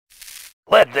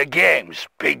Let the games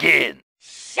begin.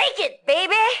 Shake it,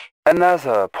 baby!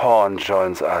 Another pawn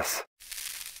joins us.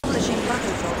 Publishing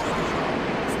battle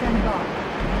log. Stand by.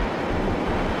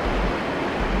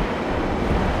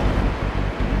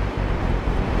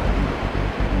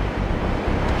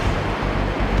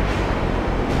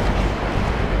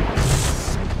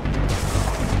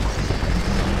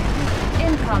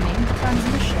 Incoming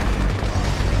transmission.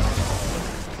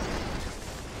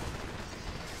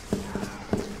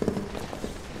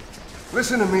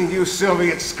 Listen to me, you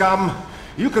Soviet scum.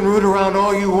 You can root around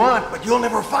all you want, but you'll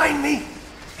never find me,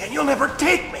 and you'll never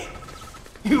take me.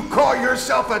 You call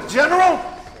yourself a general?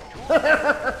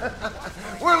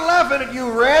 We're laughing at you,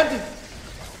 Red.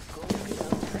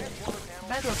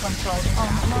 Battle control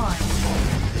online.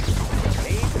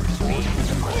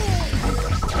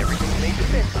 Everything's made to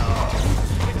fit.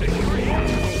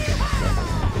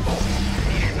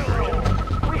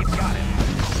 We've got it.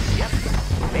 Yep.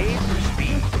 Made for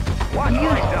speed. What I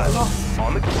does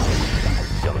on the go.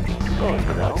 Something to go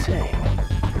without saying.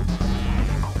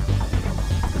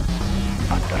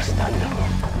 Understandable.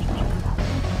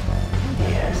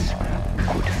 Yes,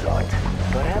 good thought.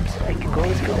 Perhaps I could go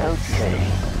without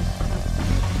saying.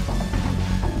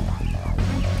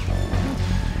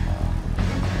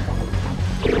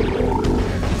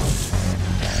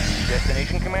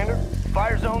 Destination, Commander?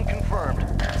 Fire zone confirmed.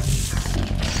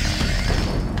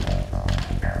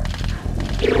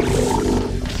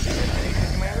 Destination,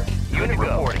 Commander? Unit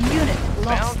reporting. Unit lost.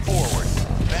 Bound forward.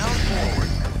 Bound forward.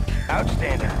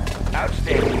 Outstanding.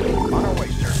 Outstanding. On our way,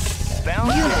 sir.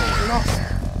 Bound Unit forward. lost.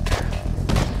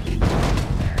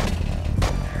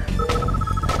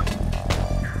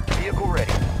 Vehicle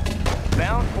ready.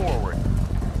 Bound forward.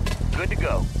 Good to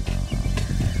go.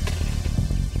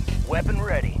 Weapon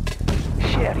ready.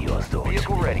 Share your thoughts.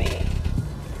 Vehicle ready.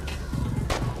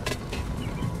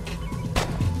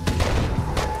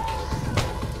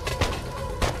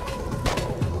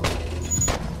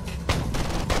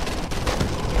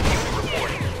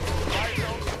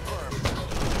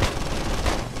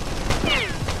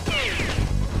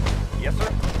 Yes,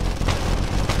 sir.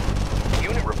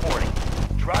 Unit reporting.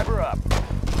 Driver up.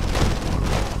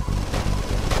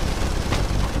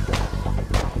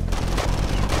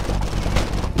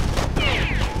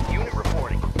 Unit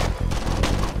reporting.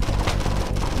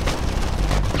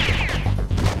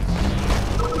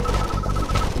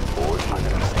 All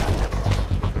understandable.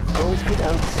 Goes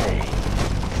without saying.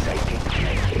 Psychic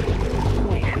check.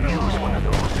 We could use one of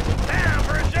those. Time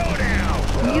for a showdown!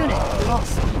 Unit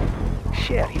lost.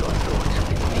 Share your thoughts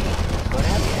with me.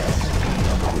 Perhaps yes,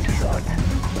 a good thought.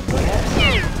 Perhaps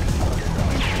good thought.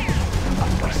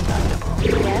 Understandable.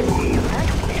 Yes,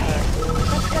 actually,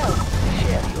 let's go.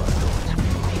 Share your thoughts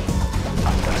with me.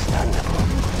 Understandable.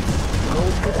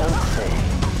 Goes without saying.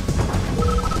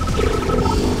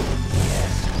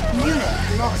 Yes. Unit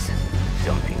lost.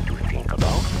 Something to think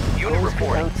about. Unit goes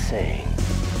reporting. Without saying.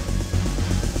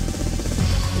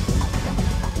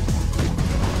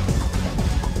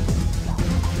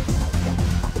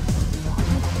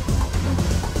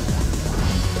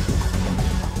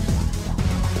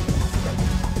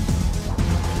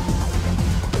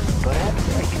 Perhaps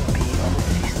I can be on the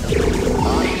system. I will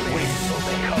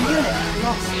obey. Unit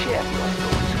lost. Share your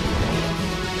thoughts with me.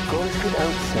 Goes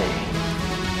without saying.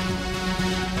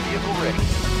 Vehicle ready.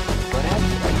 Perhaps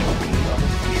I can be on the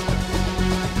system.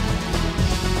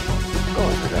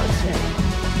 Goes without saying.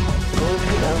 Goes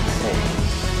without saying.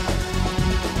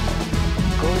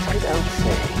 Goes without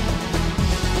saying.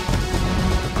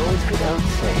 Goes without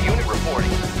saying. Unit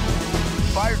reporting.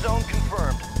 Fire zone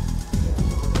confirmed.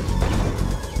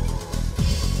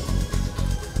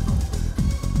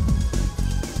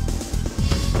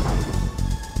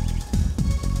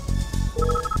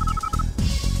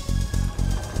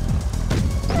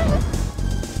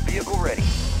 Vehicle ready.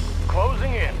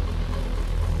 Closing in.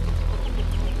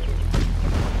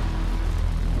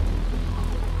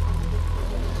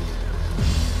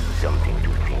 Something to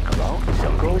think about.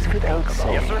 Something goes without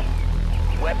saying. Yes, sir.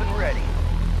 Weapon ready.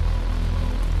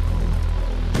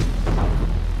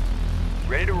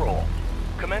 Ready to roll.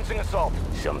 Commencing assault.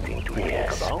 Something to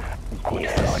think about. Good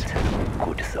thought.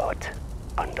 Good thought.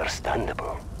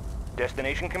 Understandable.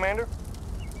 Destination, Commander?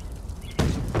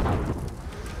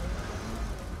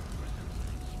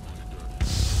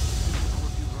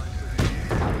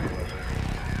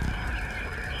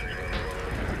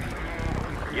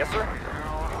 Yes, sir.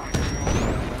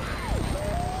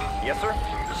 Yes, sir.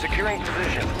 Securing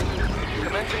position.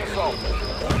 Commencing assault.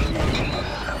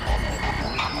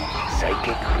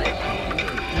 Psychic ready.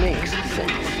 Makes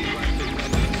sense.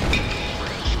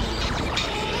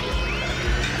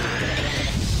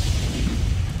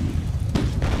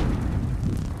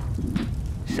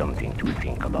 Something to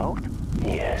think about?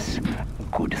 Yes,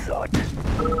 good thought.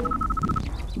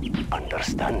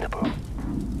 Understandable.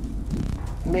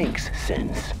 Makes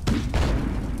sense.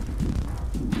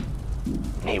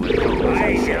 He will do as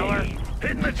I say.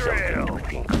 Hitting the trail. Something to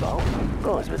think about.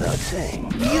 Goes without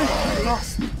saying. Unit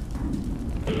lost.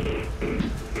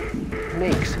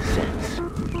 Makes sense.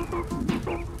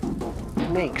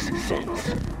 Makes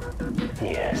sense.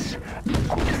 Yes,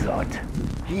 good thought.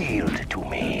 Yield to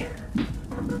me.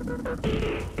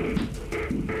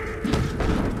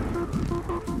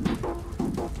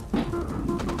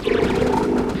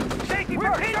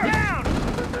 We're pinned down!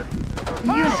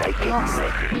 Unit lost.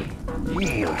 Ready.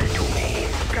 Yield to me.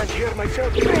 Can't hear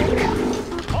myself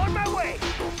think. On my way.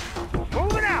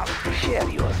 Moving out. Share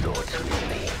your thoughts with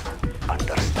me.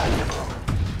 Understandable.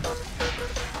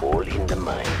 All in the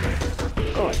mind.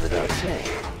 Goes without saying.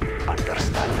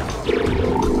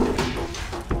 Understandable.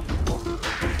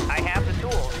 I have the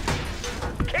tools.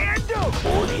 Can do.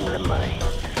 All in the mind.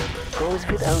 Goes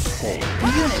without saying.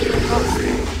 Unit lost.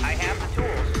 I have the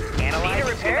tools. Analyze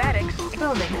schematics.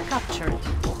 Building captured.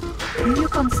 New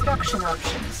construction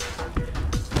options.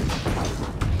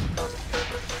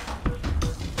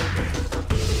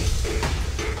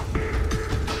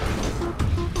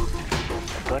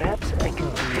 Perhaps I can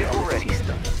be of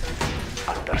assistance.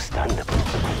 Understandable.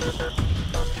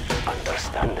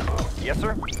 Understandable. Yes,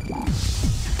 sir.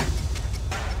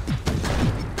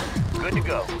 Good to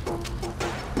go.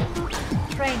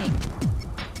 Training.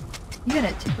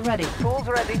 Unit ready. Tools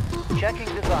ready.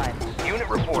 Checking design. Unit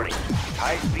reporting.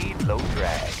 High speed, low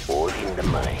drag. All in the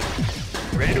mind.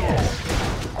 Ready to roll.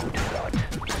 Good thought.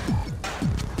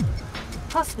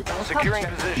 Hospital Securing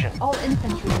captured. position. All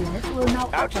infantry units will now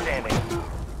Outstanding.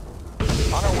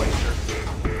 On our way, sir.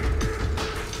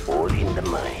 All in the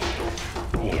mind.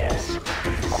 Yes.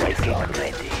 Psychic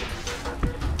ready.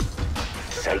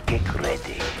 Psychic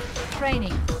ready.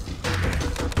 Training.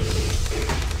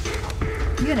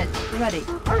 Unit ready.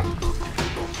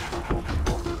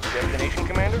 Destination,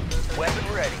 Commander?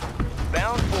 Weapon ready.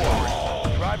 Bound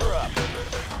forward. Driver up.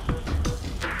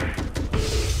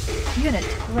 Unit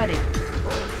ready.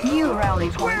 New rally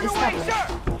point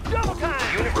established. Double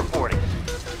time! Unit reporting.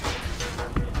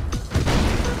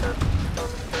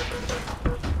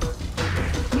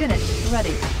 Unit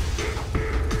ready.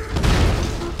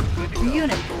 Good to go.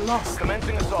 Unit lost.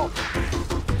 Commencing assault.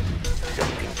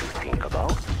 Something to think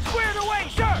about? Squared away,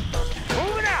 sir!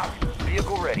 Moving out!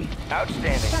 Vehicle ready.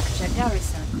 Outstanding. Structure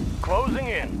garrison. Closing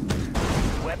in.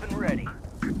 Weapon ready.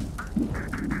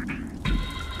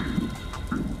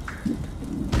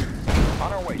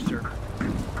 On our way, sir.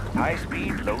 High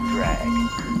speed, low drag.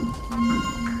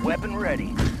 Weapon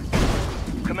ready.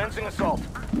 Commencing assault.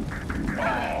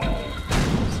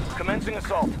 Commencing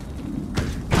assault.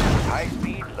 High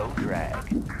speed, low drag.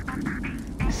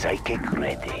 Psychic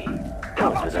ready.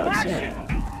 Goes without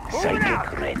saying.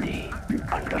 Psychic ready.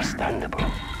 Understandable.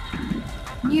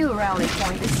 New rally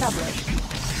point established.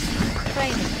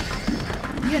 Training.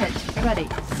 Unit ready.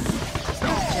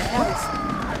 Structure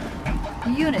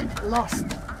garrison. Unit lost.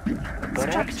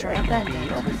 Perhaps Structure I can be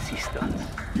abandoned. of assistance.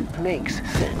 Makes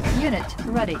sense. Unit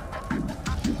ready.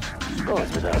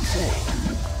 Goes without saying.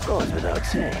 Goes without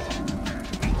saying.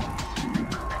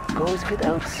 Goes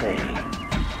without saying.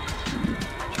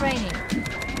 Training.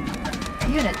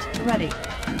 Unit ready.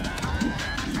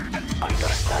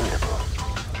 Understandable.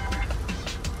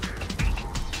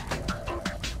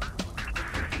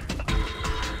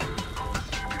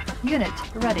 Unit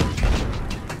ready.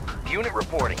 Unit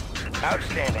reporting.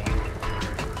 Outstanding.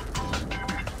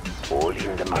 All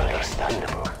in the mind.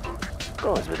 Understandable.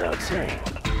 Goes without saying.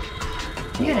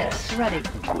 Unit Yes. ready.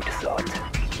 Good thought.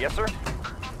 Yes, sir.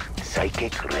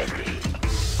 Psychic ready.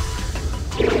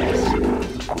 Yes.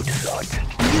 Good thought.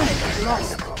 Unit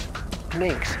lost. Understandable.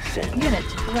 Makes sense. Unit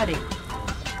ready.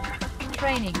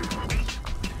 Training.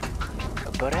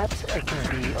 Perhaps I can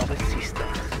be of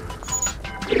assistance.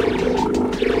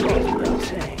 Goes without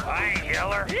saying. I ain't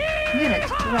yeller. Unit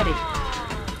ready.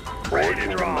 All in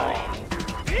the mind.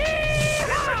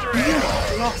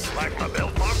 Unit lost. Like my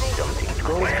belt buckle? Something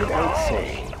goes without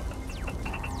saying.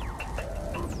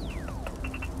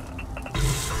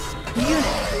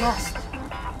 Unit lost.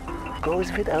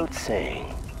 Goes without saying.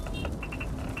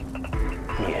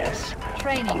 Yes.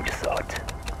 Training. Good thought.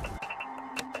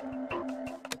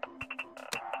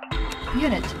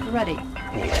 Unit ready.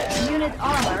 Yes. Unit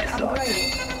armor Good thought.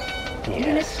 upgraded.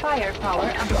 Unit Yes. firepower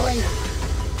Good thought.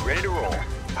 upgraded. Ready to roll.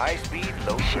 High speed,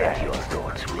 low share your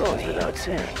thoughts with Goes without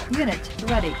saying. Unit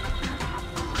ready.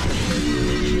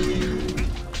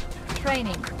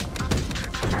 Training.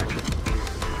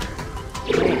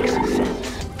 Makes sense.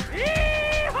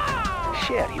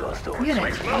 Share your thoughts Unit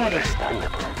with me. ready.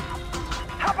 Understandable.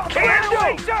 How about Can't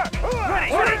away, do! sir?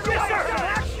 Ready, Ready, yes, sir. sir.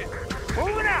 Action.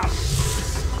 Moving out.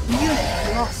 Unit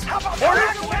lost. How about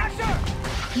Orders? sir?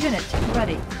 Unit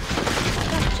ready.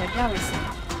 Capture garrison.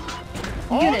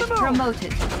 On Unit the move.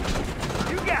 promoted.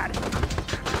 You got it.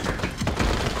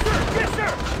 Sir, yes,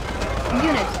 sir.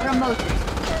 Unit promoted.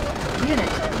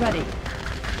 Unit ready.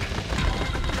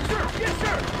 Sir, yes,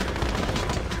 sir.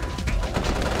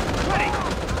 Ready.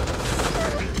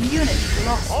 Unit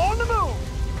lost. On the move.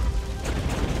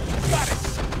 Got it.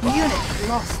 Unit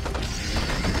lost.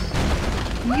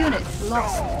 Unit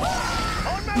lost.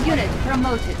 On my Unit way.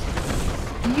 promoted.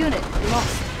 Unit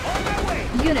lost. On my way.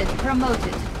 Unit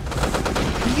promoted.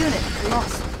 Unit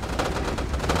lost.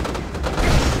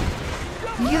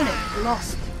 Unit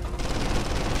lost.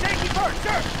 Safety first,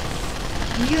 sir.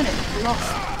 Unit lost.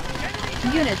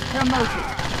 Unit promoted.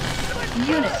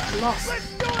 Unit lost. Let's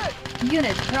do it.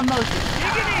 Unit promoted.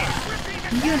 Dig it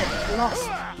in. Unit lost.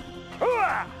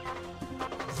 Hooah.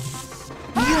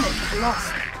 Unit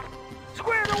lost.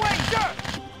 Squared away, sir.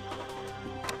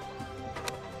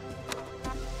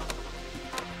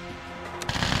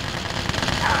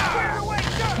 Squared away,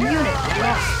 sir. Unit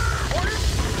lost. Orders.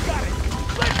 Got it.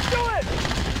 Let's do it.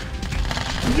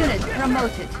 Unit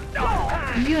promoted.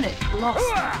 Unit lost.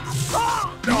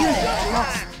 Unit lost. Moving Unit out.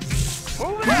 lost.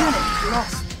 Unit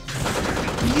lost.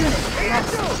 Unit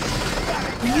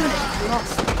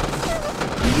lost.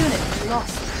 Unit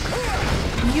lost.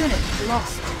 Unit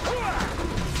lost.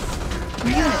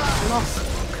 Unit lost.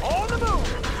 On the move.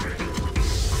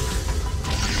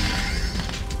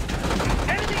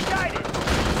 Enemy guided.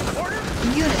 Orders.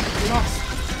 Unit lost.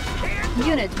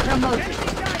 Unit promoted.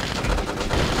 Enemy guided.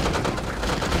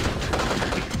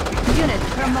 Unit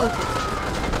promoted.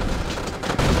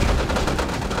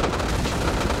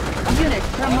 Unit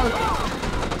promoted.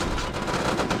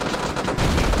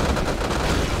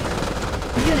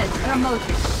 Unit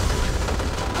promoted.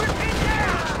 We're pinned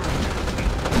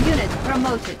down. Unit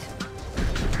promoted.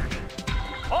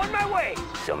 On my way.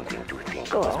 Something to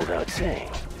think of without saying.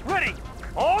 Ready.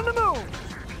 On the move.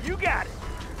 You got it.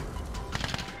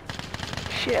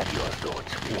 Share your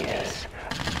thoughts with me. Yes,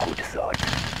 good thought.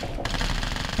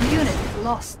 Unit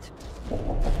lost.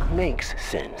 Makes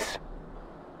sense.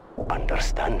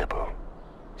 Understandable.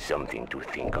 Something to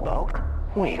think about?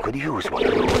 We could use one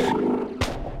of those.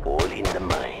 All in the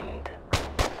mind.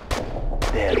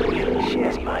 There will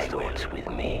share my thoughts with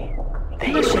me.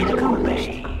 They Mission will accomplished.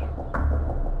 obey.